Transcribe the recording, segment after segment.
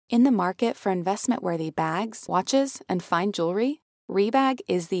In the market for investment-worthy bags, watches, and fine jewelry, Rebag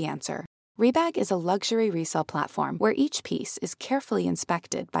is the answer. Rebag is a luxury resale platform where each piece is carefully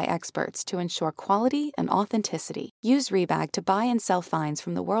inspected by experts to ensure quality and authenticity. Use Rebag to buy and sell finds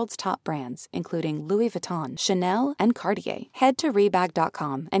from the world's top brands, including Louis Vuitton, Chanel, and Cartier. Head to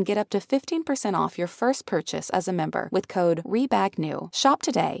Rebag.com and get up to 15% off your first purchase as a member with code REBAGNEW. Shop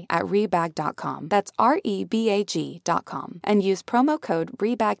today at Rebag.com. That's REBAG.com. And use promo code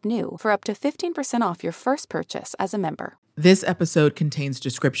REBAGNEW for up to 15% off your first purchase as a member. This episode contains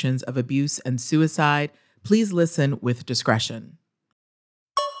descriptions of abuse and suicide. Please listen with discretion.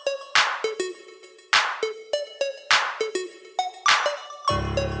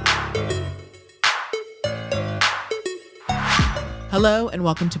 Hello and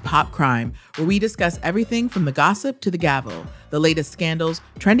welcome to Pop Crime, where we discuss everything from the gossip to the gavel, the latest scandals,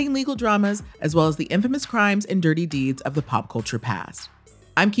 trending legal dramas, as well as the infamous crimes and dirty deeds of the pop culture past.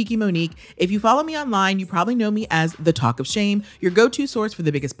 I'm Kiki Monique. If you follow me online, you probably know me as The Talk of Shame, your go-to source for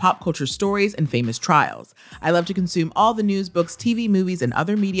the biggest pop culture stories and famous trials. I love to consume all the news, books, TV, movies, and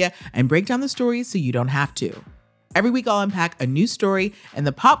other media and break down the stories so you don't have to. Every week I'll unpack a new story in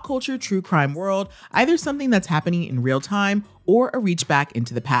the pop culture true crime world, either something that's happening in real time or a reach back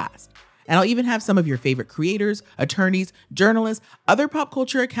into the past. And I'll even have some of your favorite creators, attorneys, journalists, other pop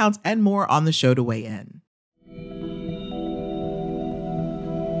culture accounts, and more on the show to weigh in.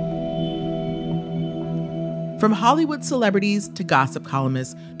 From Hollywood celebrities to gossip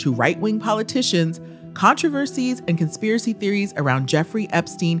columnists to right-wing politicians, controversies and conspiracy theories around Jeffrey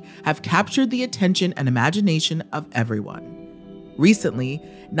Epstein have captured the attention and imagination of everyone. Recently,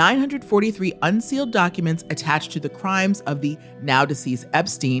 943 unsealed documents attached to the crimes of the now-deceased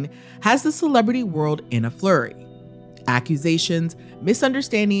Epstein has the celebrity world in a flurry. Accusations,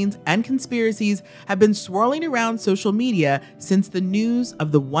 misunderstandings, and conspiracies have been swirling around social media since the news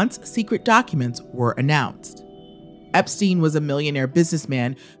of the once-secret documents were announced. Epstein was a millionaire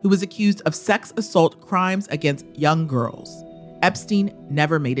businessman who was accused of sex assault crimes against young girls. Epstein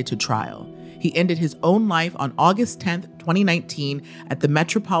never made it to trial. He ended his own life on August 10, 2019, at the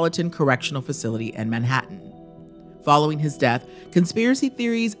Metropolitan Correctional Facility in Manhattan. Following his death, conspiracy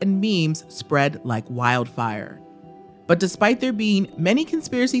theories and memes spread like wildfire. But despite there being many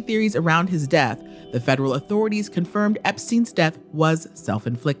conspiracy theories around his death, the federal authorities confirmed Epstein's death was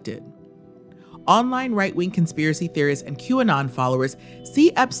self-inflicted. Online right-wing conspiracy theorists and QAnon followers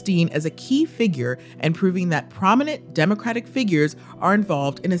see Epstein as a key figure in proving that prominent Democratic figures are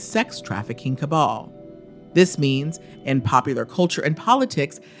involved in a sex trafficking cabal. This means, in popular culture and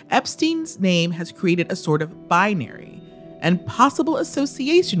politics, Epstein's name has created a sort of binary, and possible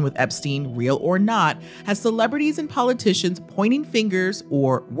association with Epstein, real or not, has celebrities and politicians pointing fingers,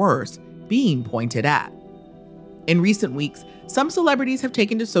 or worse, being pointed at. In recent weeks, some celebrities have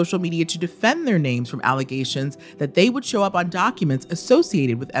taken to social media to defend their names from allegations that they would show up on documents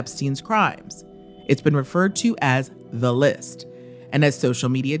associated with Epstein's crimes. It's been referred to as the list. And as social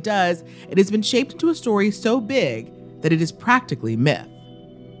media does, it has been shaped into a story so big that it is practically myth.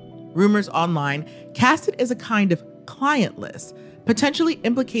 Rumors online cast it as a kind of client list, potentially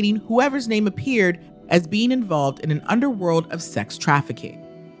implicating whoever's name appeared as being involved in an underworld of sex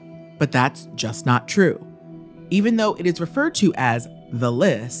trafficking. But that's just not true. Even though it is referred to as the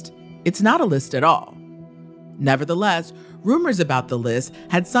list, it's not a list at all. Nevertheless, rumors about the list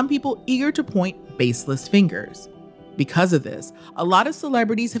had some people eager to point baseless fingers. Because of this, a lot of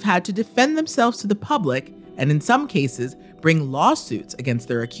celebrities have had to defend themselves to the public and in some cases bring lawsuits against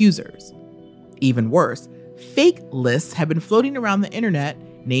their accusers. Even worse, fake lists have been floating around the internet,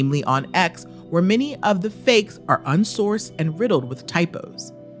 namely on X, where many of the fakes are unsourced and riddled with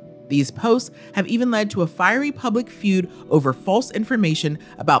typos. These posts have even led to a fiery public feud over false information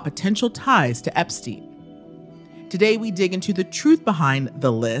about potential ties to Epstein. Today, we dig into the truth behind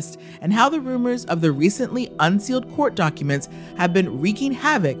the list and how the rumors of the recently unsealed court documents have been wreaking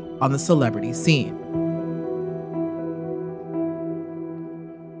havoc on the celebrity scene.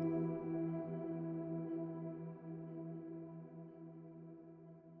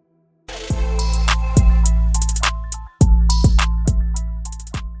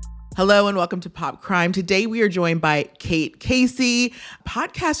 Hello and welcome to Pop Crime. Today we are joined by Kate Casey,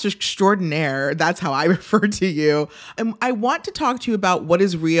 podcaster extraordinaire. That's how I refer to you. And I want to talk to you about what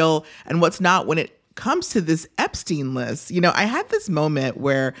is real and what's not when it comes to this Epstein list. I had this moment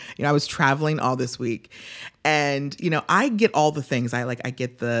where, I was traveling all this week and, I get all the things. I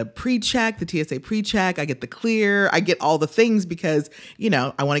get the pre-check, the TSA pre-check, I get the clear, I get all the things because,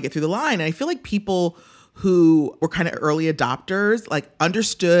 I want to get through the line. And I feel like people who were kind of early adopters,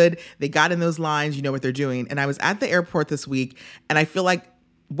 understood, they got in those lines, what they're doing. And I was at the airport this week and I feel like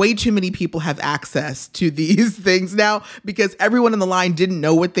way too many people have access to these things now because everyone on the line didn't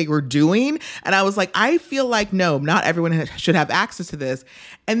know what they were doing. And I was like, I feel like, no, not everyone should have access to this.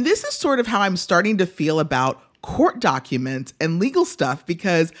 And this is sort of how I'm starting to feel about court documents and legal stuff,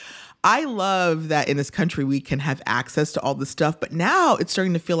 because I love that in this country we can have access to all this stuff. But now it's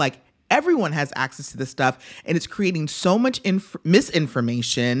starting to feel like everyone has access to this stuff, and it's creating so much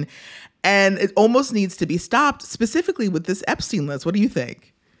misinformation, and it almost needs to be stopped, specifically with this Epstein list. What do you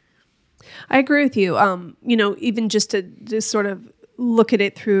think? I agree with you. Even just to sort of look at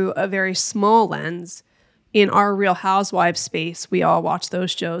it through a very small lens, in our Real Housewives space, we all watch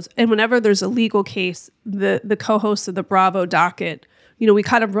those shows. And whenever there's a legal case, the co-hosts of the Bravo docket, we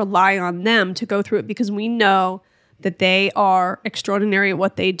kind of rely on them to go through it because we know that they are extraordinary at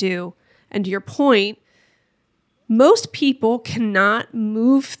what they do. And to your point, most people cannot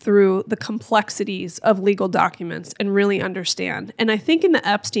move through the complexities of legal documents and really understand. And I think in the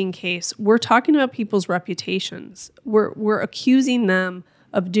Epstein case, we're talking about people's reputations. We're accusing them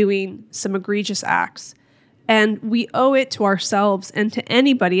of doing some egregious acts. And we owe it to ourselves and to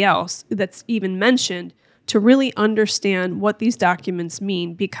anybody else that's even mentioned to really understand what these documents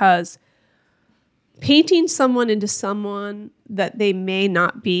mean, because painting someone into someone that they may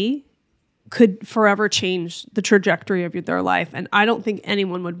not be could forever change the trajectory of their life. And I don't think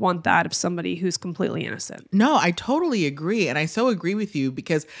anyone would want that of somebody who's completely innocent. No, I totally agree. And I so agree with you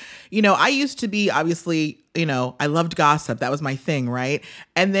because, I used to be obviously, I loved gossip. That was my thing, right?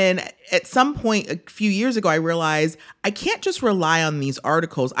 And then at some point a few years ago, I realized I can't just rely on these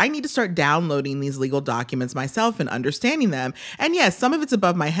articles. I need to start downloading these legal documents myself and understanding them. And yes, some of it's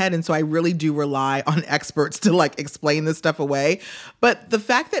above my head. And so I really do rely on experts to explain this stuff away. But the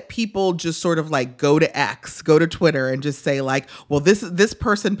fact that people just sort of go to X, go to Twitter and just say well, this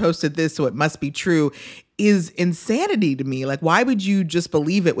person posted this, so it must be true, is insanity to me. Why would you just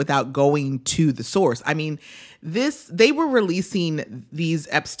believe it without going to the source? I mean, they were releasing these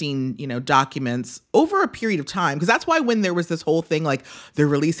Epstein, documents over a period of time. Because that's why when there was this whole thing, they're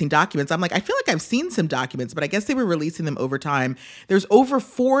releasing documents, I'm I feel like I've seen some documents, but I guess they were releasing them over time. There's over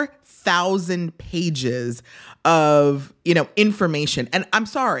 4,000 pages of, information. And I'm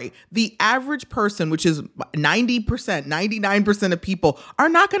sorry, the average person, which is 90%, 99% of people, are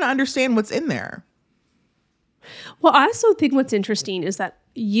not going to understand what's in there. Well, I also think what's interesting is that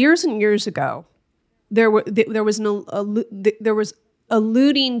years and years ago, there was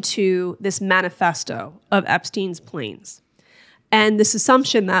alluding to this manifesto of Epstein's planes, and this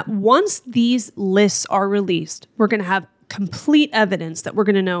assumption that once these lists are released, we're going to have complete evidence that we're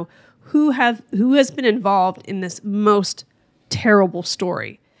going to know who has been involved in this most terrible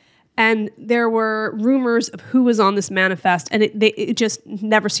story. And there were rumors of who was on this manifest, and it just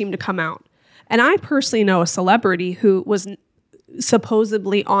never seemed to come out. And I personally know a celebrity who was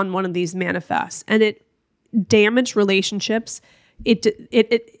supposedly on one of these manifests, and it damaged relationships.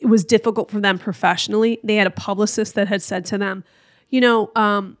 It was difficult for them professionally. They had a publicist that had said to them,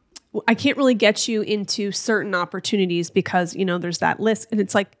 I can't really get you into certain opportunities because, there's that list. And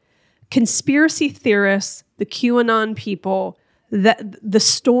it's conspiracy theorists, the QAnon people, the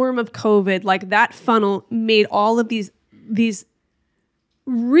storm of COVID, that funnel made all of these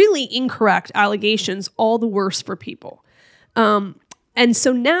really incorrect allegations all the worse for people. And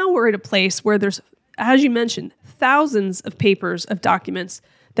so now we're at a place where there's, as you mentioned, thousands of papers of documents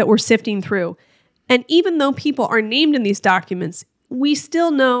that we're sifting through. And even though people are named in these documents, we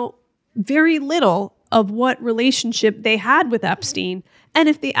still know very little of what relationship they had with Epstein and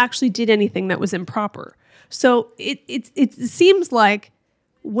if they actually did anything that was improper. So it seems like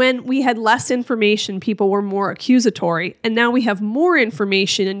when we had less information, people were more accusatory, and now we have more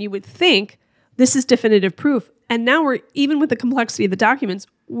information, and you would think this is definitive proof. And now even with the complexity of the documents,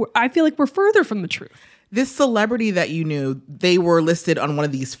 I feel like we're further from the truth. This celebrity that you knew, they were listed on one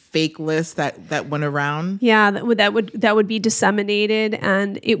of these fake lists that went around? Yeah, that would be disseminated,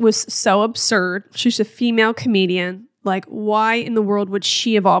 and it was so absurd. She's a female comedian. Why in the world would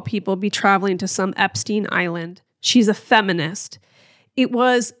she, of all people, be traveling to some Epstein island? She's a feminist. It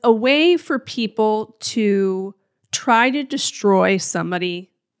was a way for people to try to destroy somebody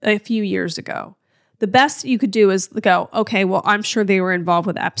a few years ago. The best you could do is go, okay, well, I'm sure they were involved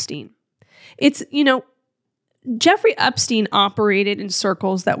with Epstein. It's, Jeffrey Epstein operated in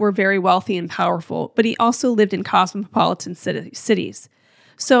circles that were very wealthy and powerful, but he also lived in cosmopolitan cities.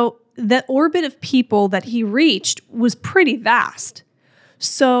 So the orbit of people that he reached was pretty vast.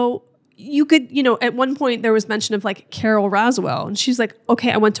 So you could, at one point there was mention of Carol Roswell, and she's like,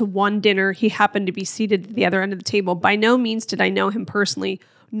 okay, I went to one dinner. He happened to be seated at the other end of the table. By no means did I know him personally,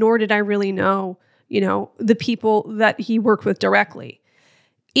 nor did I really know, the people that he worked with directly.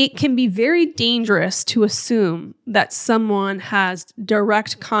 it can be very dangerous to assume that someone has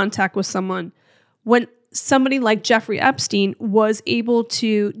direct contact with someone when somebody like Jeffrey Epstein was able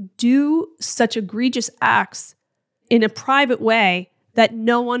to do such egregious acts in a private way that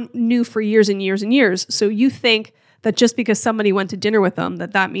no one knew for years and years and years. So you think that just because somebody went to dinner with them,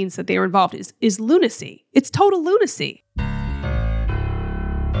 that means that they were involved is lunacy. It's total lunacy.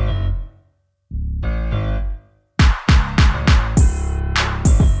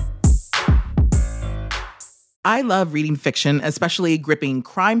 I love reading fiction, especially gripping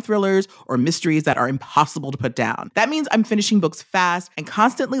crime thrillers or mysteries that are impossible to put down. That means I'm finishing books fast and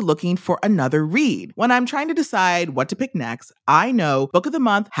constantly looking for another read. When I'm trying to decide what to pick next, I know Book of the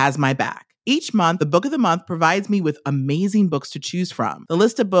Month has my back. Each month, the Book of the Month provides me with amazing books to choose from. The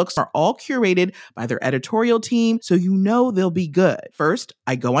list of books are all curated by their editorial team, so you know they'll be good. First,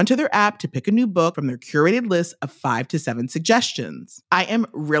 I go onto their app to pick a new book from their curated list of 5 to 7 suggestions. I am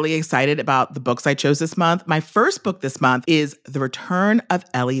really excited about the books I chose this month. My first book this month is The Return of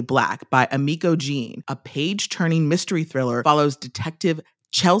Ellie Black by Amiko Jean. A page-turning mystery thriller follows Detective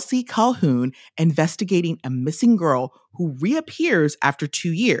Chelsea Calhoun investigating a missing girl who reappears after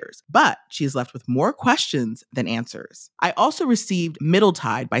 2 years, but she's left with more questions than answers. I also received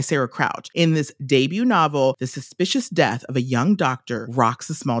Middletide by Sarah Crouch. In this debut novel, the suspicious death of a young doctor rocks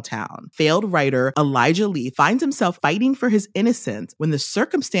a small town. Failed writer Elijah Lee finds himself fighting for his innocence when the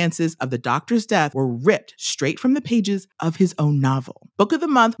circumstances of the doctor's death were ripped straight from the pages of his own novel. Book of the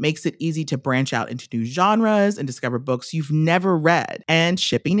Month makes it easy to branch out into new genres and discover books you've never read, and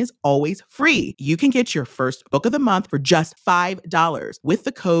shipping is always free. You can get your first Book of the Month for just $5 with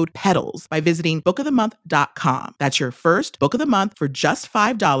the code PEDALS by visiting bookofthemonth.com. That's your first Book of the Month for just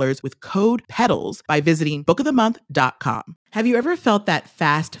 $5 with code PEDALS by visiting bookofthemonth.com. Have you ever felt that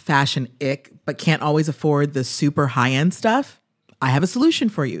fast fashion ick but can't always afford the super high-end stuff? I have a solution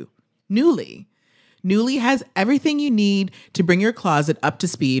for you. Nuuly. Nuuly has everything you need to bring your closet up to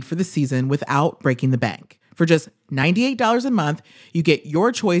speed for the season without breaking the bank. For just $98 a month, you get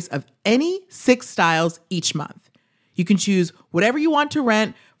your choice of any 6 styles each month. You can choose whatever you want to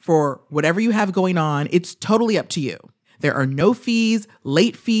rent for whatever you have going on. It's totally up to you. There are no fees,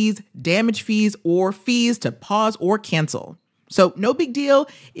 late fees, damage fees, or fees to pause or cancel. So no big deal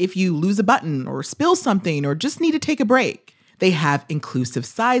if you lose a button or spill something or just need to take a break. They have inclusive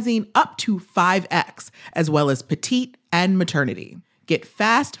sizing up to 5X, as well as petite and maternity. Get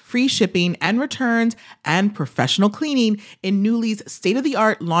fast, free shipping and returns and professional cleaning in Nuuly's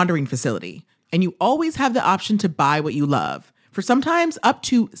state-of-the-art laundering facility. And you always have the option to buy what you love, for sometimes up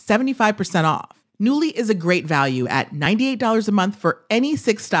to 75% off. Nuuly is a great value at $98 a month for any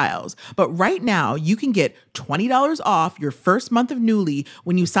 6 styles. But right now, you can get $20 off your first month of Nuuly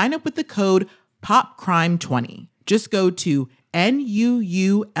when you sign up with the code POPCRIME20. Just go to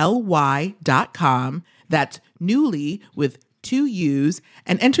NUULY.com, that's Nuuly with 2 U's,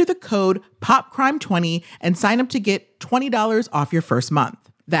 and enter the code POPCRIME20 and sign up to get $20 off your first month.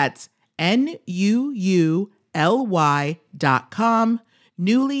 That's NUULY.com,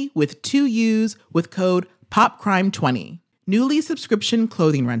 Nuuly with 2 U's with code POPCRIME20. Nuuly subscription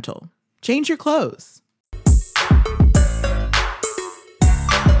clothing rental. Change your clothes.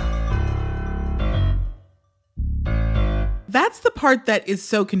 That's the part that is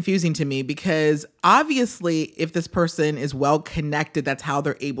so confusing to me, because obviously if this person is well connected, that's how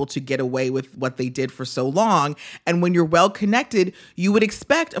they're able to get away with what they did for so long. And when you're well connected, you would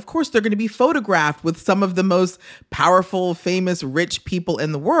expect, of course, they're going to be photographed with some of the most powerful, famous, rich people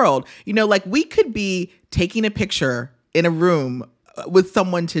in the world. You know, like we could be taking a picture in a room with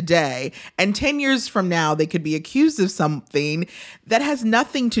someone today, and 10 years from now, they could be accused of something that has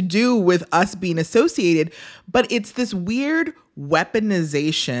nothing to do with us being associated. But it's this weird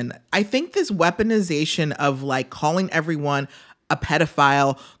weaponization. I think this weaponization of like calling everyone a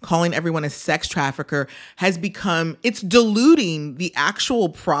pedophile, calling everyone a sex trafficker has become, it's diluting the actual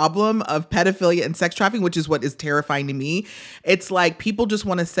problem of pedophilia and sex trafficking, which is what is terrifying to me. It's like people just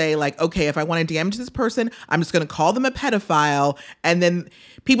want to say like, okay, if I want to damage this person, I'm just going to call them a pedophile. And then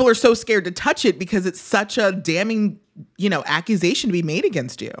people are so scared to touch it because it's such a damning, accusation to be made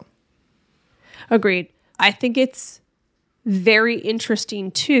against you. Agreed. I think it's very interesting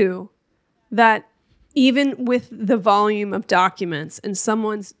too that even with the volume of documents and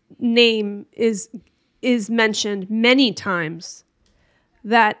someone's name is mentioned many times,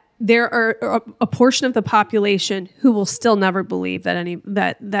 that there are a portion of the population who will still never believe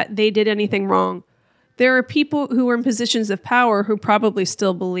that they did anything wrong. There are people who are in positions of power who probably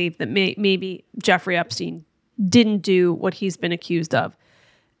still believe that maybe Jeffrey Epstein didn't do what he's been accused of.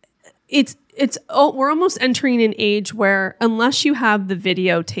 we're almost entering an age where unless you have the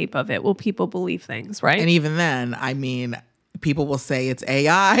videotape of it, will people believe things, right? And even then, I mean, people will say it's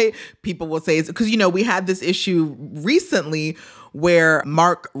AI. People will say it's because, we had this issue recently where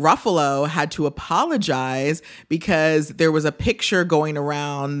Mark Ruffalo had to apologize because there was a picture going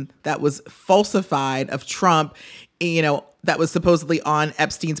around that was falsified of Trump, that was supposedly on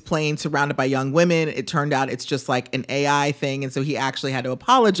Epstein's plane surrounded by young women. It turned out it's just like an AI thing. And so he actually had to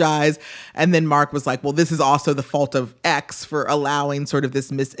apologize. And then Mark was like, well, this is also the fault of X for allowing sort of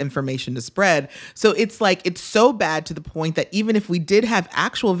this misinformation to spread. So it's like, it's so bad to the point that even if we did have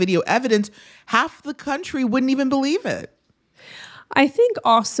actual video evidence, half the country wouldn't even believe it. I think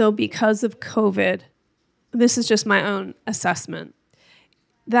also because of COVID, this is just my own assessment,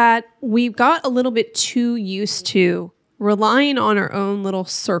 that we got a little bit too used to relying on our own little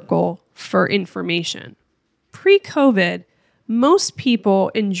circle for information. Pre-COVID, most people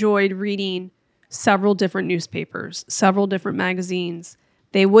enjoyed reading several different newspapers, several different magazines.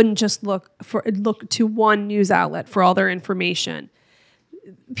 They wouldn't just look to one news outlet for all their information.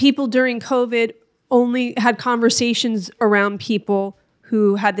 People during COVID only had conversations around people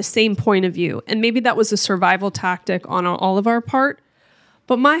who had the same point of view. And maybe that was a survival tactic on all of our part.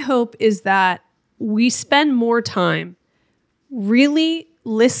 But my hope is that we spend more time really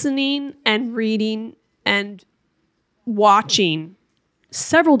listening and reading and watching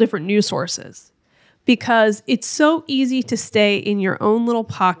several different news sources, because it's so easy to stay in your own little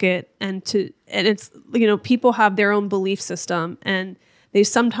pocket and it's, people have their own belief system and they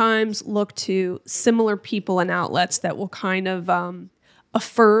sometimes look to similar people and outlets that will kind of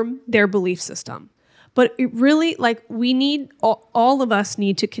affirm their belief system. But it really, we need, all of us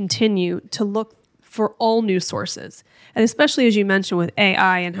need to continue to look for all news sources. And especially as you mentioned with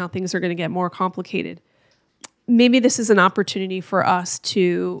AI and how things are going to get more complicated, maybe this is an opportunity for us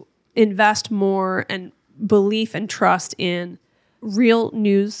to invest more and belief and trust in real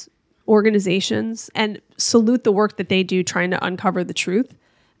news organizations and salute the work that they do trying to uncover the truth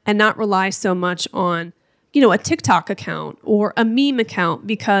and not rely so much on, a TikTok account or a meme account,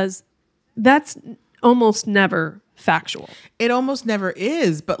 because that's almost never factual. It almost never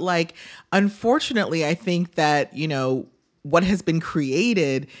is. But unfortunately, I think that, what has been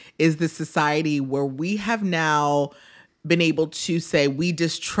created is this society where we have now been able to say we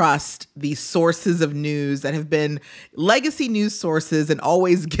distrust these sources of news that have been legacy news sources and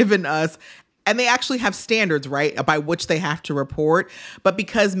always given us, and they actually have standards, right, by which they have to report. But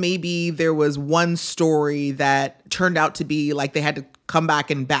because maybe there was one story that turned out to be they had to come back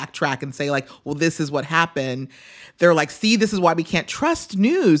and backtrack and say well, this is what happened. They're like, see, this is why we can't trust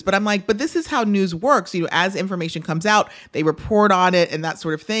news. But I'm like, but this is how news works. As information comes out, they report on it and that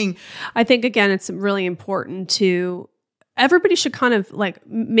sort of thing. I think, again, it's really important to, everybody should kind of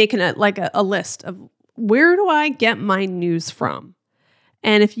make a list of where do I get my news from?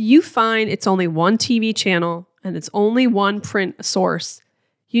 And if you find it's only one TV channel and it's only one print source,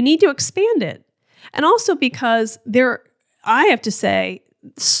 you need to expand it. And also because I have to say,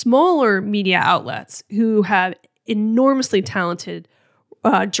 smaller media outlets who have enormously talented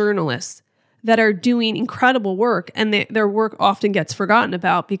journalists that are doing incredible work, and their work often gets forgotten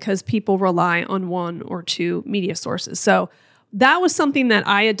about because people rely on one or two media sources. So that was something that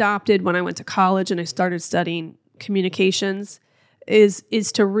I adopted when I went to college and I started studying communications, is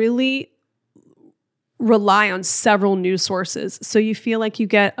to really rely on several news sources so you feel like you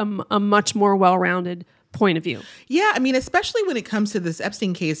get a much more well-rounded point of view. Yeah, I mean, especially when it comes to this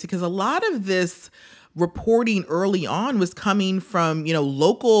Epstein case, because a lot of this reporting early on was coming from,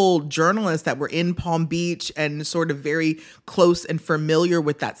 local journalists that were in Palm Beach and sort of very close and familiar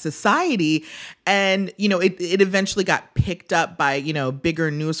with that society. And, it eventually got picked up by, bigger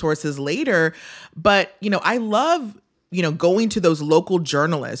news sources later. But, I love going to those local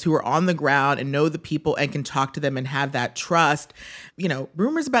journalists who are on the ground and know the people and can talk to them and have that trust.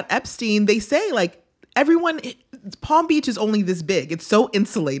 Rumors about Epstein, they say Palm Beach is only this big. It's so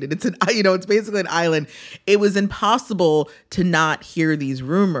insulated. It's it's basically an island. It was impossible to not hear these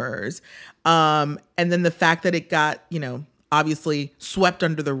rumors. And then the fact that it got, obviously swept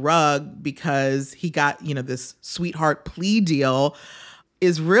under the rug because he got, this sweetheart plea deal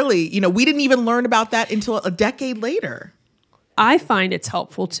is really, we didn't even learn about that until a decade later. I find it's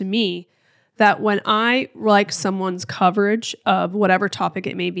helpful to me that when I like someone's coverage of whatever topic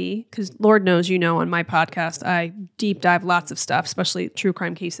it may be, because Lord knows, on my podcast, I deep dive lots of stuff, especially true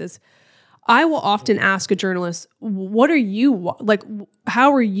crime cases. I will often ask a journalist, what are you,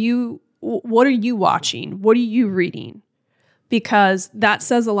 how are you, what are you watching? What are you reading? Because that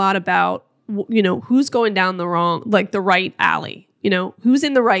says a lot about, who's going down the right alley. who's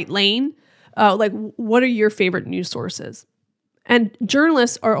in the right lane? Like, what are your favorite news sources? And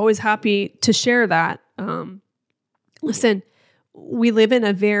journalists are always happy to share that. Listen, we live in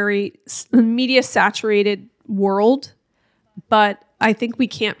a very media saturated world, but I think we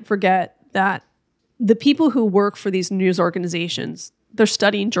can't forget that the people who work for these news organizations, they're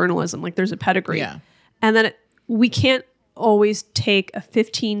studying journalism, like there's a pedigree. Yeah. And then we can't always take a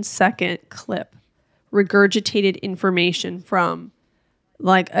 15-second clip, regurgitated information from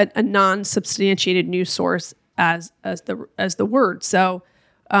like a non-substantiated news source as the word. So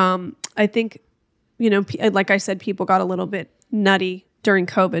I think, like I said, people got a little bit nutty during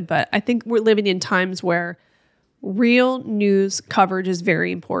COVID, but I think we're living in times where real news coverage is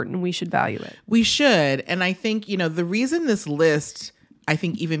very important and we should value it. We should. And I think, the reason this list, I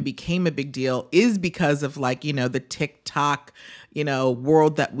think, even became a big deal is because of the TikTok,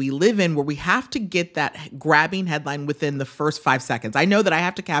 world that we live in, where we have to get that grabbing headline within the first 5 seconds. I know that I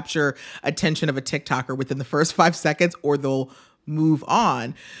have to capture attention of a TikToker within the first 5 seconds or they'll move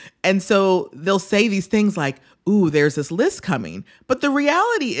on. And so they'll say these things like, ooh, there's this list coming. But the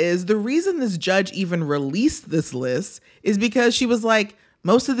reality is the reason this judge even released this list is because she was like,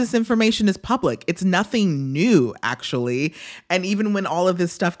 most of this information is public. It's nothing new, actually. And even when all of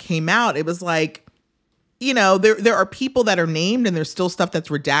this stuff came out, it was like, there are people that are named and there's still stuff that's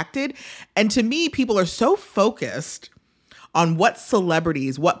redacted. And to me, people are so focused on what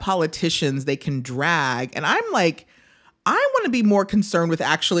celebrities, what politicians they can drag. And I'm like, I want to be more concerned with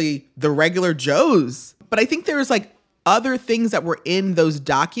actually the regular Joes. But I think there's other things that were in those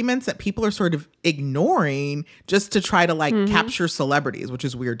documents that people are sort of ignoring just to try to capture celebrities, which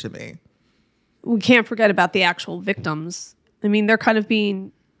is weird to me. We can't forget about the actual victims. I mean, they're kind of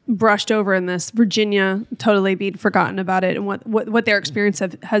being brushed over in this. Virginia totally being forgotten about it and what their experience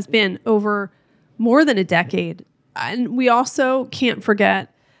has been over more than a decade. And we also can't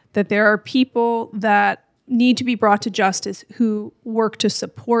forget that there are people that need to be brought to justice who work to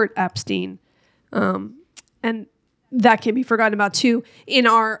support Epstein. And that can be forgotten about too in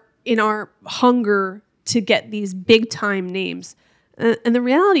our hunger to get these big time names. And the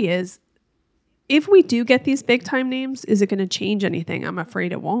reality is, if we do get these big time names, is it going to change anything? I'm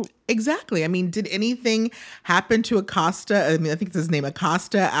afraid it won't. Exactly. I mean, did anything happen to Acosta? I mean, I think it's his name,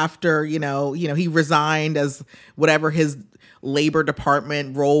 Acosta, after, he resigned as whatever his Labor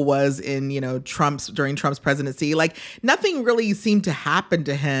Department role was in, during Trump's presidency. Nothing really seemed to happen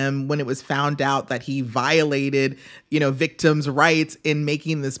to him when it was found out that he violated, victims' rights in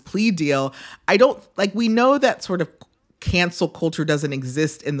making this plea deal. We know that sort of cancel culture doesn't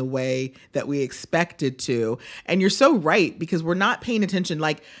exist in the way that we expect it to. And you're so right, because we're not paying attention.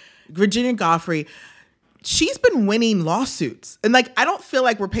 Virginia Giuffre, she's been winning lawsuits. And I don't feel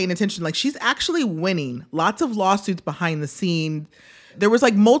like we're paying attention. She's actually winning lots of lawsuits behind the scene. There was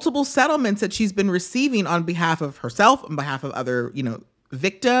multiple settlements that she's been receiving on behalf of herself, on behalf of other,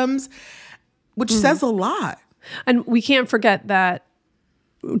 victims, which says a lot. And we can't forget that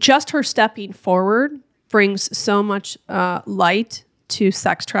just her stepping forward brings so much light to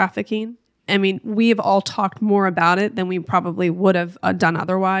sex trafficking. I mean, we have all talked more about it than we probably would have done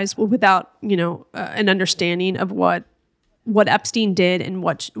otherwise without, an understanding of what Epstein did and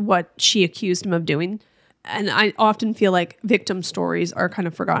what she accused him of doing. And I often feel like victim stories are kind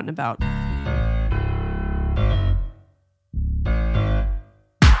of forgotten about.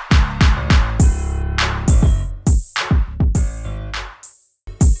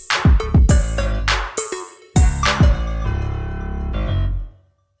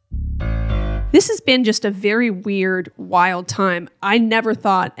 This has been just a very weird, wild time. I never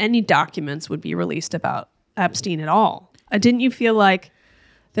thought any documents would be released about Epstein at all. Didn't you feel like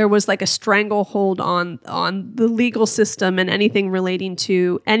there was a stranglehold on the legal system and anything relating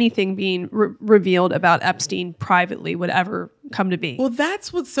to anything being revealed about Epstein privately would ever come to be? Well,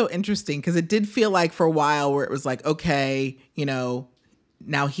 that's what's so interesting, because it did feel like for a while where it was okay,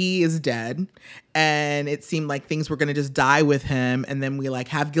 now he is dead, and it seemed like things were going to just die with him. And then we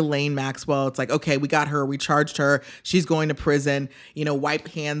have Ghislaine Maxwell. It's okay, we got her, we charged her, she's going to prison, wipe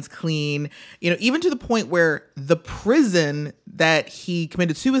hands clean, even to the point where the prison that he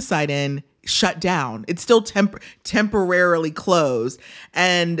committed suicide in shut down. It's still temporarily closed.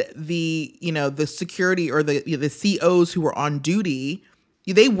 And the security or the COs who were on duty,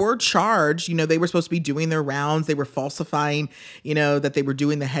 they were charged, they were supposed to be doing their rounds. They were falsifying, that they were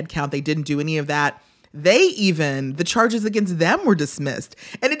doing the head count. They didn't do any of that. The charges against them were dismissed.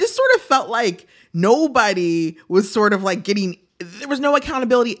 And it just sort of felt like nobody was sort of there was no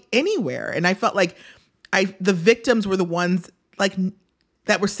accountability anywhere. And I felt like the victims were the ones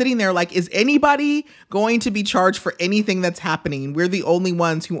that were sitting there like, is anybody going to be charged for anything that's happening? We're the only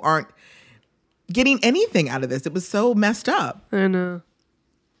ones who aren't getting anything out of this. It was so messed up. I know.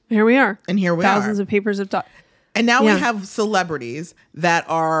 Here we are. And here we Thousands of papers have talked. And now we have celebrities that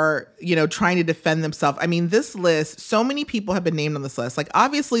are, trying to defend themselves. I mean, this list, so many people have been named on this list. Like,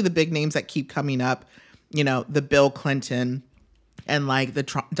 obviously, the big names that keep coming up, the Bill Clinton and like the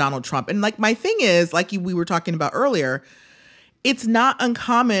Donald Trump. And like, my thing is, like we were talking about earlier, it's not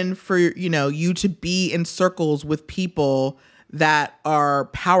uncommon for, you to be in circles with people that are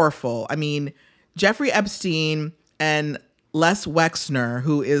powerful. I mean, Jeffrey Epstein and Les Wexner,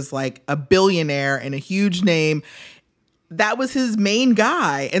 who is like a billionaire and a huge name, that was his main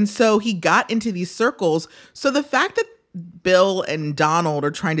guy. And so he got into these circles. So the fact that Bill and Donald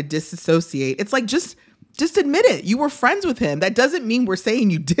are trying to disassociate, it's like, just admit it. You were friends with him. That doesn't mean we're saying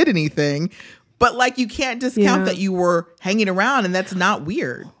you did anything, but like, you can't discount that you were hanging around, and that's not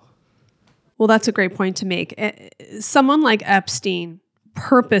weird. Well, that's a great point to make. Someone like Epstein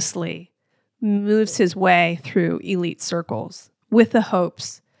purposely moves his way through elite circles with the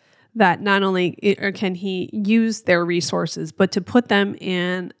hopes that not only can he use their resources, but to put them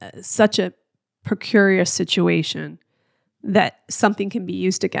in such a precarious situation that something can be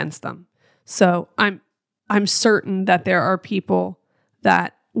used against them. So I'm certain that there are people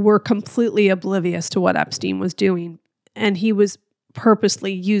that were completely oblivious to what Epstein was doing, and he was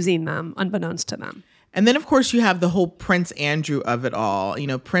purposely using them unbeknownst to them. And then, of course, you have the whole Prince Andrew of it all.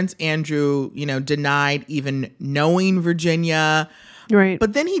 Prince Andrew, denied even knowing Virginia. Right.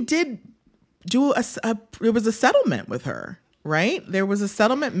 But then he did do there was a settlement with her, right? There was a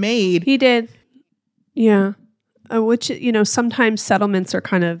settlement made. He did. Yeah. Which, sometimes settlements are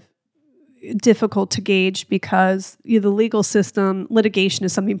kind of difficult to gauge because the legal system, litigation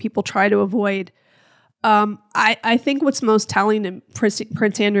is something people try to avoid. I think what's most telling in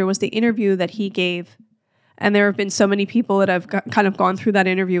Prince Andrew was the interview that he gave. And there have been so many people that have kind of gone through that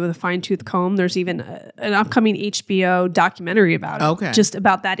interview with a fine-tooth comb. There's even an upcoming HBO documentary about it, just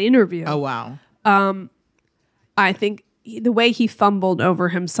about that interview. Oh, wow. I think the way he fumbled over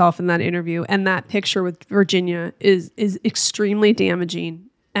himself in that interview and that picture with Virginia is extremely damaging.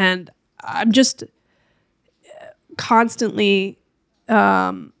 And I'm just constantly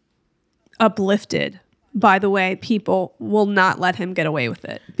uplifted by the way people will not let him get away with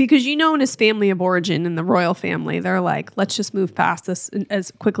it. Because in his family of origin, in the royal family, they're like, let's just move past this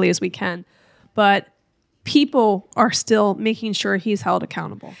as quickly as we can. But people are still making sure he's held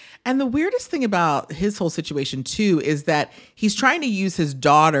accountable. And the weirdest thing about his whole situation, too, is that he's trying to use his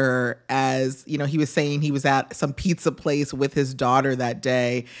daughter as, he was saying he was at some pizza place with his daughter that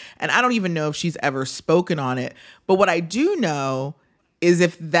day. And I don't even know if she's ever spoken on it. But what I do know is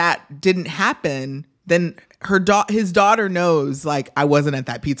if that didn't happen, then his daughter knows, like, I wasn't at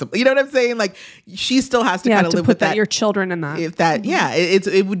that pizza. You know what I'm saying? Like, she still has to kind of live with that. Your children in that. If that,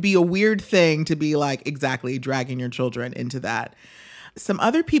 it would be a weird thing to be like, exactly, dragging your children into that. Some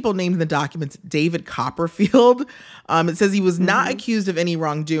other people named in the documents, David Copperfield. It says he was not accused of any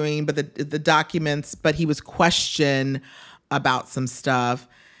wrongdoing, but the documents, but he was questioned about some stuff.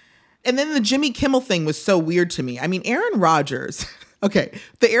 And then the Jimmy Kimmel thing was so weird to me. I mean, Aaron Rodgers. Okay,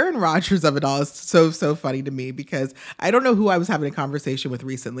 the Aaron Rodgers of it all is so funny to me because I don't know who I was having a conversation with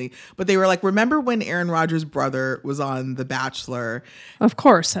recently, but they were like, remember when Aaron Rodgers' brother was on The Bachelor? Of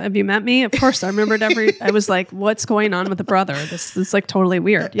course. Have you met me? Of course. I remembered I was like, what's going on with the brother? This is like totally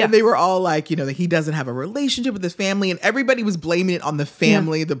weird. Yeah. And they were all like, that he doesn't have a relationship with his family, and everybody was blaming it on the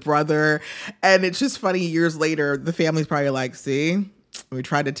family, the brother. And it's just funny, years later, the family's probably like, see? We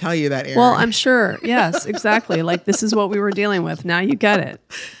tried to tell you that, Aaron. Well, I'm sure. Yes, exactly. Like, this is what we were dealing with. Now you get it.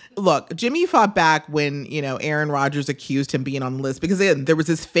 Look, Jimmy fought back when, Aaron Rodgers accused him being on the list because, again, there was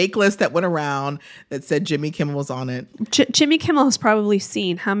this fake list that went around that said Jimmy Kimmel was on it. Jimmy Kimmel has probably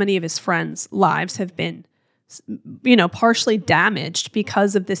seen how many of his friends' lives have been, partially damaged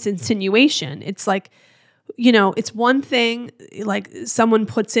because of this insinuation. It's like, it's one thing, like someone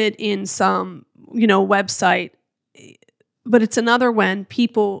puts it in some, website, but it's another when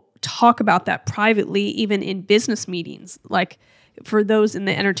people talk about that privately, even in business meetings. Like for those in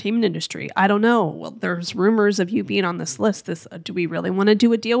the entertainment industry, I don't know. Well, there's rumors of you being on this list. Do we really want to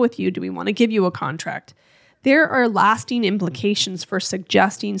do a deal with you? Do we want to give you a contract? There are lasting implications for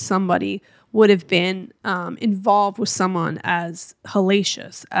suggesting somebody would have been involved with someone as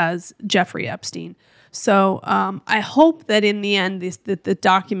hellacious as Jeffrey Epstein. So I hope that in the end, the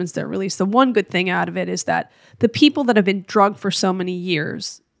documents that are released, the one good thing out of it is that the people that have been drugged for so many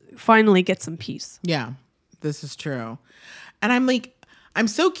years finally get some peace. Yeah, this is true. And I'm like, I'm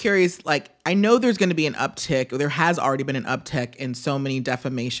so curious, like, I know there's going to be an uptick, or there has already been an uptick in so many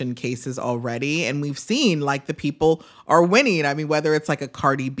defamation cases already. And we've seen, like, the people are winning. I mean, whether it's like a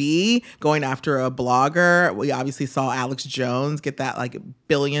Cardi B going after a blogger, we obviously saw Alex Jones get that, like, $1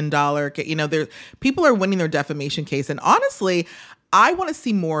 billion, people are winning their defamation case. And honestly, I want to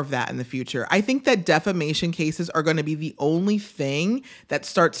see more of that in the future. I think that defamation cases are going to be the only thing that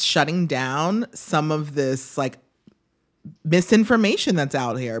starts shutting down some of this, like, misinformation that's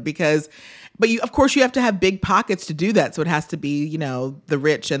out here, but of course you have to have big pockets to do that. So it has to be, the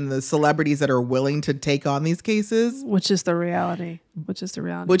rich and the celebrities that are willing to take on these cases. Which is the reality. Which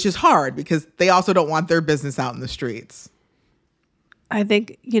is hard because they also don't want their business out in the streets. I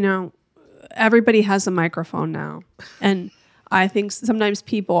think, everybody has a microphone now. And I think sometimes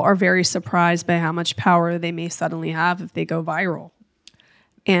people are very surprised by how much power they may suddenly have if they go viral.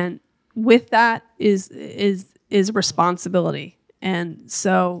 And with that is responsibility. And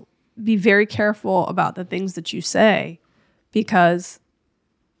so be very careful about the things that you say because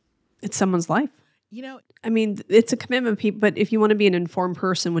it's someone's life. I mean, it's a commitment, but if you want to be an informed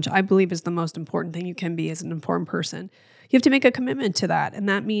person, which I believe is the most important thing you can be as an informed person, you have to make a commitment to that. And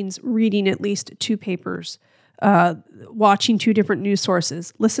that means reading at least 2 papers, watching 2 different news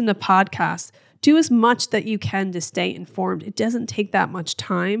sources, listen to podcasts, do as much that you can to stay informed. It doesn't take that much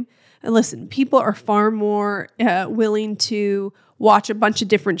time. And listen, people are far more willing to watch a bunch of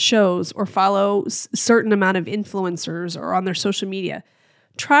different shows or follow certain amount of influencers or on their social media.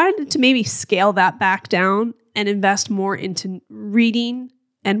 Try to maybe scale that back down and invest more into reading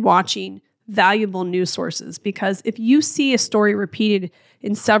and watching valuable news sources. Because if you see a story repeated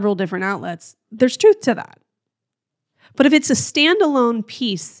in several different outlets, there's truth to that. But if it's a standalone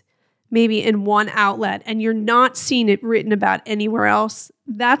piece, maybe in one outlet, and you're not seeing it written about anywhere else,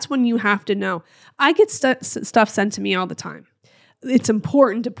 that's when you have to know. I get stuff sent to me all the time. It's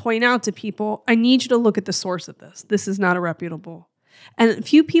important to point out to people, I need you to look at the source of this. This is not a reputable. And a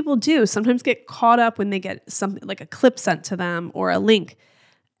few people do sometimes get caught up when they get something like a clip sent to them or a link.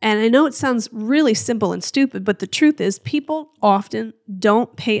 And I know it sounds really simple and stupid, but the truth is people often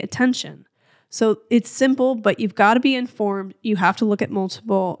don't pay attention. So it's simple, but you've got to be informed. You have to look at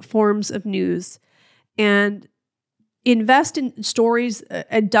multiple forms of news and invest in stories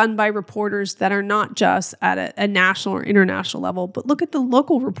done by reporters that are not just at a national or international level, but look at the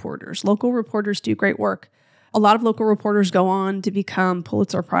local reporters. Local reporters do great work. A lot of local reporters go on to become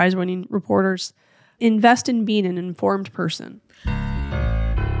Pulitzer Prize-winning reporters. Invest in being an informed person.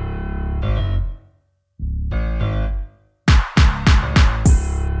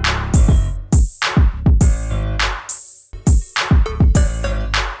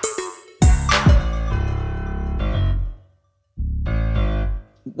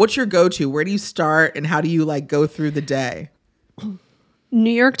 What's your go-to? Where do you start and how do you go through the day?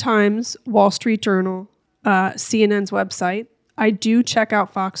 New York Times, Wall Street Journal, CNN's website. I do check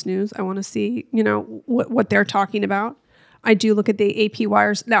out Fox News. I want to see, what they're talking about. I do look at the AP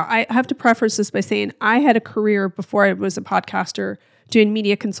wires. Now, I have to preface this by saying I had a career before I was a podcaster doing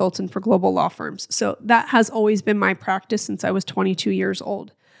media consultant for global law firms. So that has always been my practice since I was 22 years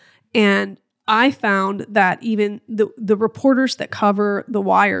old. And I found that even the reporters that cover the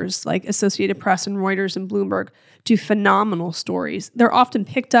wires, like Associated Press and Reuters and Bloomberg, do phenomenal stories. They're often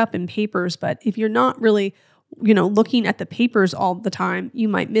picked up in papers, but if you're not really, looking at the papers all the time, you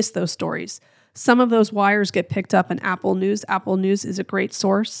might miss those stories. Some of those wires get picked up in Apple News. Apple News is a great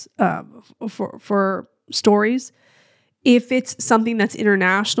source for stories. If it's something that's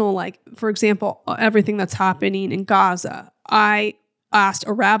international, like, for example, everything that's happening in Gaza, I asked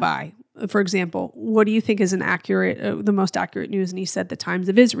a rabbi, for example, what do you think is the most accurate news? And he said the Times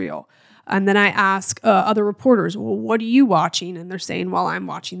of Israel. And then I ask other reporters, well, what are you watching? And they're saying, well, I'm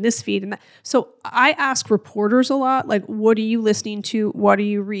watching this feed and that. So I ask reporters a lot, like, what are you listening to? What are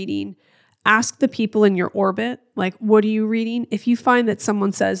you reading? Ask the people in your orbit, like, what are you reading? If you find that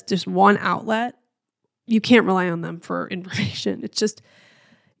someone says just one outlet, you can't rely on them for information. It's just,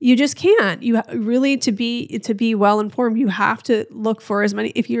 you just can't. You really, to be well informed, you have to look for as many.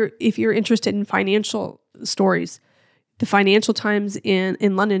 If you're interested in financial stories, the Financial Times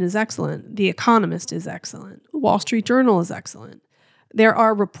in London is excellent. The Economist is excellent. Wall Street Journal is excellent. There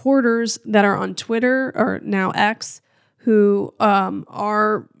are reporters that are on Twitter, or now X, who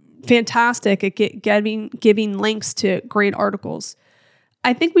are fantastic at giving links to great articles.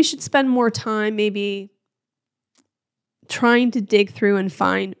 I think we should spend more time maybe trying to dig through and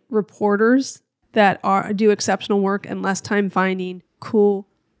find reporters that do exceptional work and less time finding cool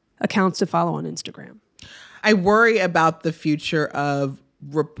accounts to follow on Instagram. I worry about the future of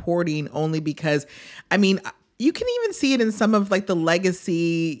reporting only because, you can even see it in some of like the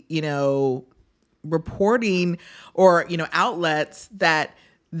legacy, reporting or, outlets that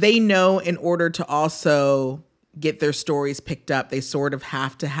they know in order to also get their stories picked up, they sort of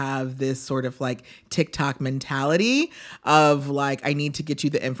have to have this sort of like TikTok mentality of like, I need to get you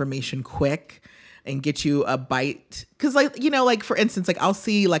the information quick and get you a bite. Cause like for instance, like I'll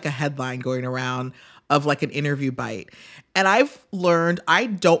see like a headline going around of like an interview bite. And I've learned I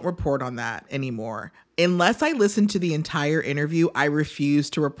don't report on that anymore. Unless I listen to the entire interview, I refuse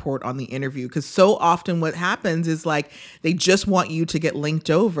to report on the interview, because so often what happens is like they just want you to get linked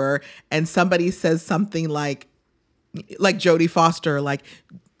over and somebody says something like Jodie Foster, like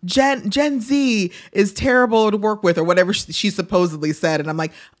Gen Z is terrible to work with or whatever she supposedly said. And I'm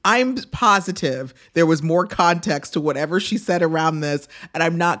like, I'm positive there was more context to whatever she said around this, and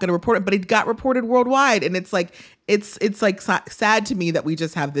I'm not going to report it, but it got reported worldwide. And it's like, it's like sad to me that we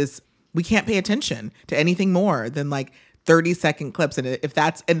just have this, we can't pay attention to anything more than like 30-second clips. And if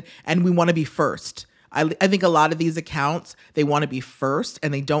that's, and we want to be first. I think a lot of these accounts, they want to be first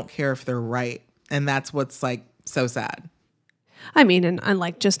and they don't care if they're right. And that's what's like so sad. I mean, and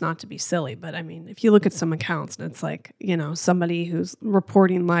like, just not to be silly, but I mean, if you look at some accounts and it's like, somebody who's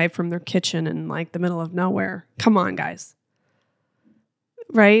reporting live from their kitchen in like the middle of nowhere. Come on, guys.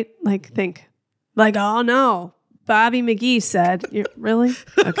 Right? Like, think like, oh no, Bobby McGee said, really?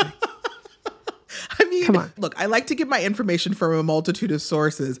 Okay. I mean, come on. Look, I like to get my information from a multitude of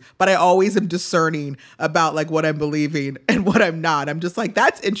sources, but I always am discerning about like what I'm believing and what I'm not. I'm just like,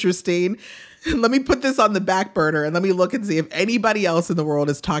 that's interesting. Let me put this on the back burner and let me look and see if anybody else in the world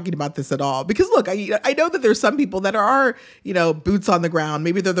is talking about this at all. Because look, I know that there's some people that are, boots on the ground.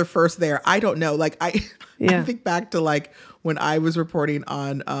 Maybe they're the first there. I don't know. Like I think back to like when I was reporting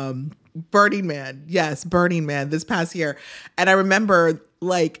on Burning Man. Yes, Burning Man this past year. And I remember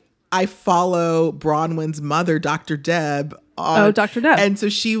like I follow Bronwyn's mother, Dr. Deb. Dr. Deb. And so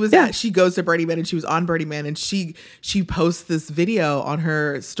she was she goes to Burning Man and she was on Burning Man and she posts this video on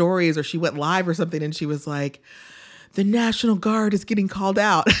her stories, or she went live or something, and she was like, the National Guard is getting called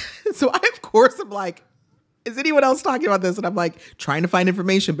out. So I, of course, I'm like, is anyone else talking about this? And I'm like trying to find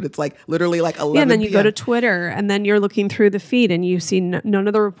information, but it's like literally like 11 Yeah, and then you PM. go to Twitter and then you're looking through the feed and you see none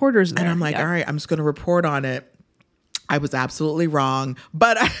of the reporters there. And I'm like, all right, I'm just going to report on it. I was absolutely wrong,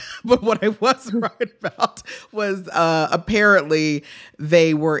 but what I was right about was apparently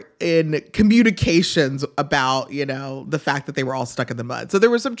they were in communications about, the fact that they were all stuck in the mud. So there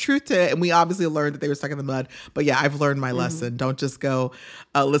was some truth to it, and we obviously learned that they were stuck in the mud. But yeah, I've learned my lesson. Don't just go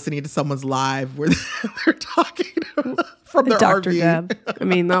listening to someone's live where they're talking from their Dr. RV. Deb. I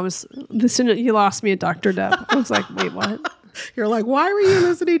mean, that was you lost me at Dr. Deb. I was like, wait, what? You're like, why were you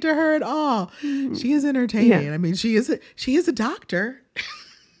listening to her at all? She is entertaining. Yeah. I mean, she is a doctor.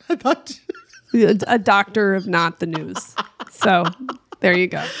 I thought a doctor of not the news. So there you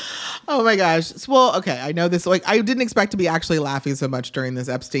go. Oh my gosh. Well, okay. I know this. Like, I didn't expect to be actually laughing so much during this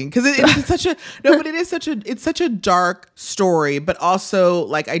Epstein, because it's such a it's such a dark story. But also,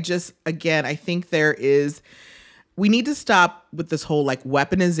 like, I think we need to stop with this whole like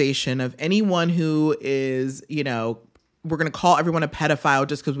weaponization of anyone who is, we're going to call everyone a pedophile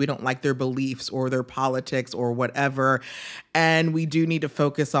just because we don't like their beliefs or their politics or whatever. And we do need to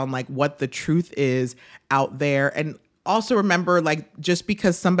focus on like what the truth is out there. And also remember, like, just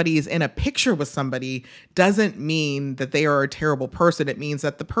because somebody is in a picture with somebody doesn't mean that they are a terrible person. It means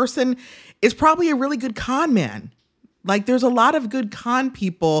that the person is probably a really good con man. Like, there's a lot of good con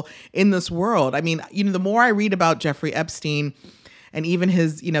people in this world. I mean, the more I read about Jeffrey Epstein, and even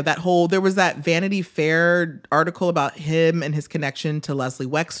his, there was that Vanity Fair article about him and his connection to Leslie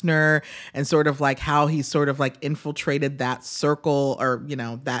Wexner, and sort of like how he sort of like infiltrated that circle, or,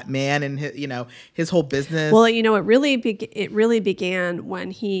 that man and his whole business. Well, it really began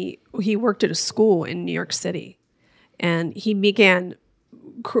when he worked at a school in New York City, and he began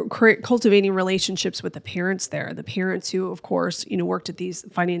cultivating relationships with the parents there, the parents who, of course, worked at these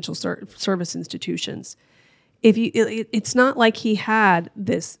financial service institutions. It's not like he had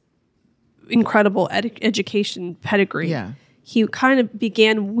this incredible education pedigree. Yeah. He kind of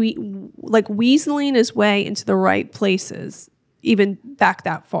began weaseling his way into the right places, even back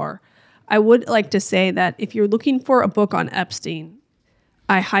that far. I would like to say that if you're looking for a book on Epstein,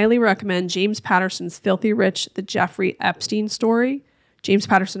 I highly recommend James Patterson's Filthy Rich, The Jeffrey Epstein Story. James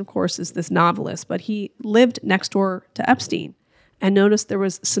Patterson, of course, is this novelist, but he lived next door to Epstein and noticed there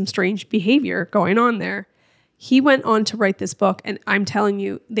was some strange behavior going on there. He went on to write this book, and I'm telling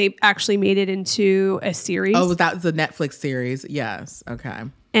you, they actually made it into a series. Oh, that was a Netflix series. Yes. Okay.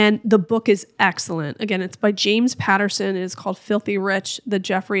 And the book is excellent. Again, it's by James Patterson. It is called Filthy Rich, The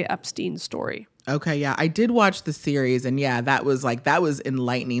Jeffrey Epstein Story. Okay, yeah, I did watch the series, and yeah, that was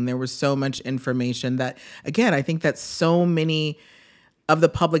enlightening. There was so much information that, again, I think that so many of the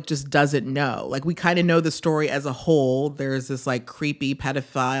public just doesn't know. Like, we kind of know the story as a whole. There's this like creepy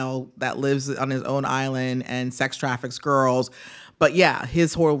pedophile that lives on his own island and sex traffics girls. But yeah,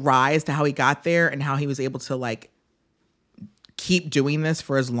 his whole rise to how he got there and how he was able to like keep doing this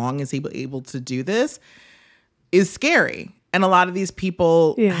for as long as he was able to do this is scary. And a lot of these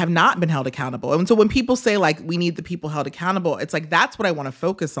people have not been held accountable. And so when people say like, we need the people held accountable, it's like, that's what I want to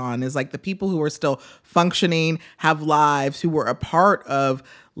focus on, is like the people who are still functioning, have lives, who were a part of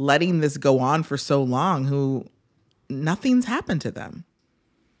letting this go on for so long, who nothing's happened to them.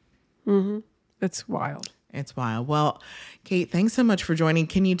 Mm-hmm. It's wild. It's wild. Well, Kate, thanks so much for joining.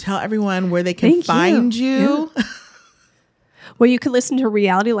 Can you tell everyone where they can find you? Yeah. Well, you can listen to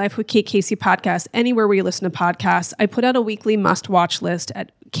Reality Life with Kate Casey podcast anywhere where you listen to podcasts. I put out a weekly must-watch list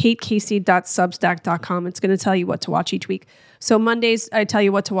at katecasey.substack.com. It's going to tell you what to watch each week. So Mondays, I tell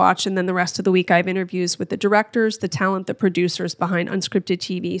you what to watch, and then the rest of the week, I have interviews with the directors, the talent, the producers behind unscripted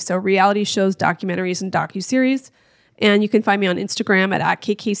TV. So reality shows, documentaries, and docuseries. And you can find me on Instagram at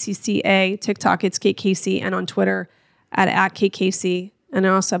KatecaseyCA, TikTok, it's Kate Casey, and on Twitter at Kate Casey. And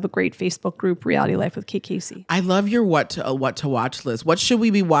I also have a great Facebook group, Reality Life with Kate Casey. I love your what to watch list. What should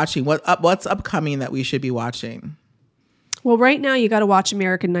we be watching? What's upcoming that we should be watching? Well, right now you got to watch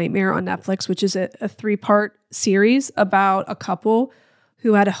American Nightmare on Netflix, which is a 3-part series about a couple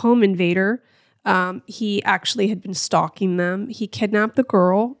who had a home invader. He actually had been stalking them. He kidnapped the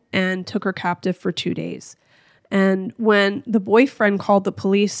girl and took her captive for 2 days. And when the boyfriend called the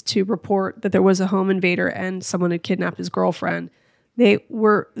police to report that there was a home invader and someone had kidnapped his girlfriend, they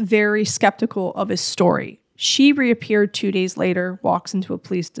were very skeptical of his story. She reappeared 2 days later, walks into a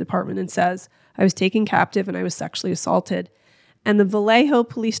police department and says, I was taken captive and I was sexually assaulted. And the Vallejo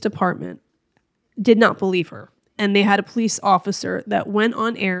Police Department did not believe her. And they had a police officer that went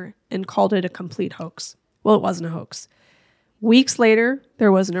on air and called it a complete hoax. Well, it wasn't a hoax. Weeks later,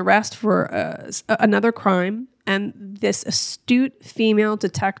 there was an arrest for another crime. And this astute female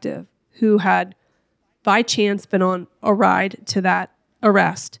detective who had by chance been on a ride to that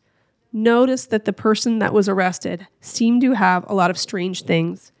arrest noticed that the person that was arrested seemed to have a lot of strange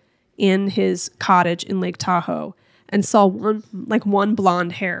things in his cottage in Lake Tahoe, and saw one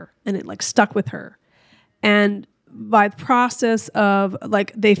blonde hair, and it like stuck with her. And by the process of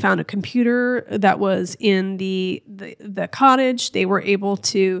they found a computer that was in the cottage,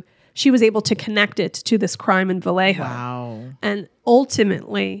 she was able to connect it to this crime in Vallejo. Wow. And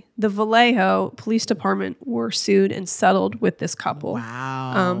ultimately, the Vallejo Police Department were sued and settled with this couple.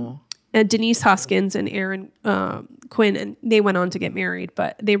 Wow. And Denise Hoskins and Aaron Quinn, and they went on to get married.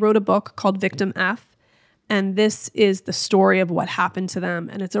 But they wrote a book called Victim F, and this is the story of what happened to them.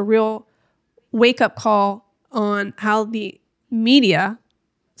 And it's a real wake-up call on how the media,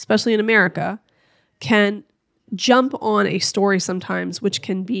 especially in America, can jump on a story sometimes which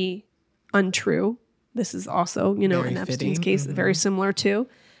can be untrue. This is also, in Epstein's case, very similar to,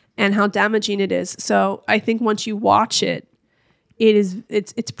 and how damaging it is. So I think once you watch it,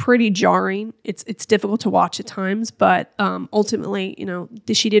 it's pretty jarring. It's difficult to watch at times, but ultimately,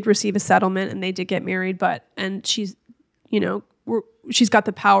 she did receive a settlement and they did get married. And she's, she's got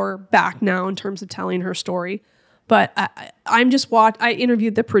the power back now in terms of telling her story. But I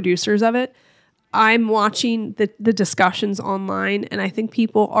interviewed the producers of it. I'm watching the discussions online, and I think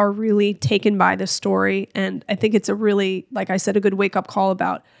people are really taken by this story. And I think it's a really, like I said, a good wake-up call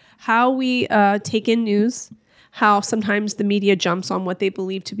about how we take in news, how sometimes the media jumps on what they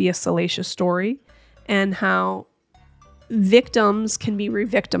believe to be a salacious story, and how victims can be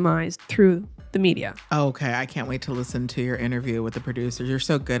re-victimized through the media. Okay, I can't wait to listen to your interview with the producers. You're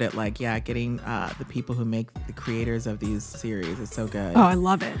so good at getting the people who make the creators of these series. It's so good. Oh, I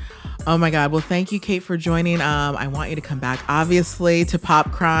love it. Oh my God. Well, thank you, Kate, for joining. I want you to come back, obviously, to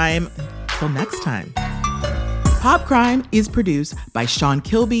Pop Crime. Until next time. Pop Crime is produced by Sean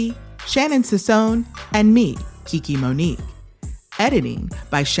Kilby, Shannon Sassone, and me, Kiki Monique. Editing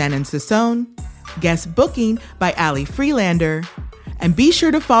by Shannon Sassone. Guest booking by Ali Freelander. And be sure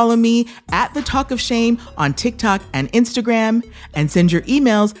to follow me at The Talk of Shame on TikTok and Instagram, and send your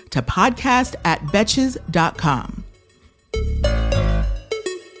emails to podcast@betches.com.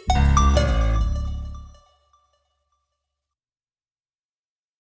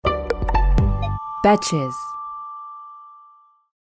 Betches.